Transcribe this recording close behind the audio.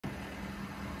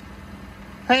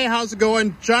Hey, how's it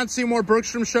going? John Seymour,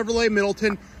 Bergstrom Chevrolet,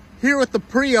 Middleton, here with the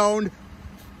pre-owned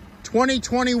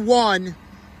 2021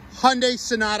 Hyundai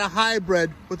Sonata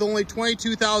Hybrid with only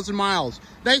 22,000 miles.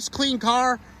 Nice, clean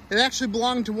car. It actually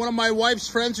belonged to one of my wife's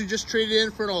friends who just traded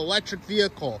in for an electric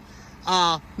vehicle.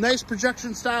 Nice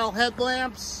projection-style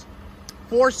headlamps,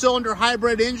 4-cylinder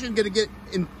hybrid engine, gonna get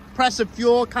impressive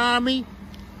fuel economy.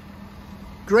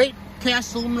 Great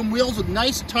cast aluminum wheels with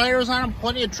nice tires on them,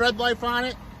 plenty of tread life on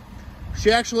it. She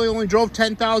actually only drove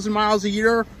 10,000 miles a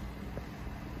year.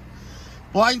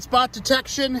 Blind spot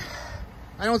detection.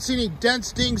 I don't see any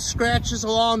dents, dings, scratches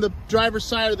along the driver's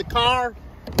side of the car.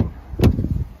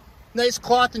 Nice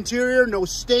cloth interior, no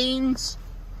stains.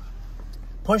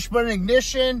 Push button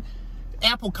ignition.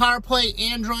 Apple CarPlay,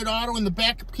 Android Auto in the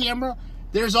backup camera.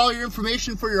 There's all your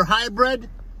information for your hybrid.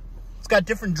 It's got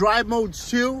different drive modes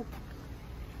too.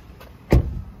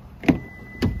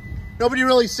 Nobody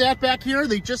really sat back here.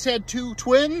 They just had two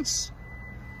twins.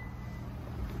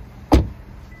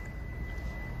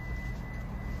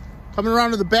 Coming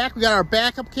around to the back, we got our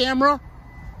backup camera.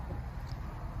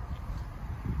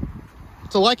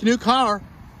 It's like a new car.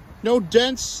 No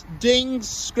dents, dings,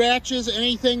 scratches,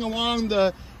 anything along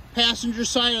the passenger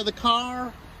side of the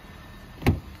car.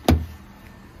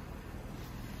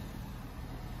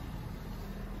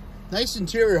 Nice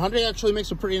interior. Hyundai actually makes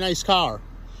a pretty nice car.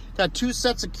 Got 2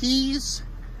 sets of keys.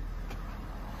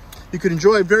 You can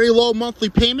enjoy very low monthly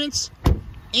payments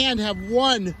and have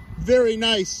one very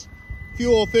nice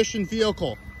fuel efficient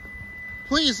vehicle.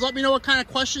 Please let me know what kind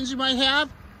of questions you might have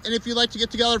and if you'd like to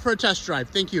get together for a test drive.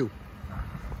 Thank you.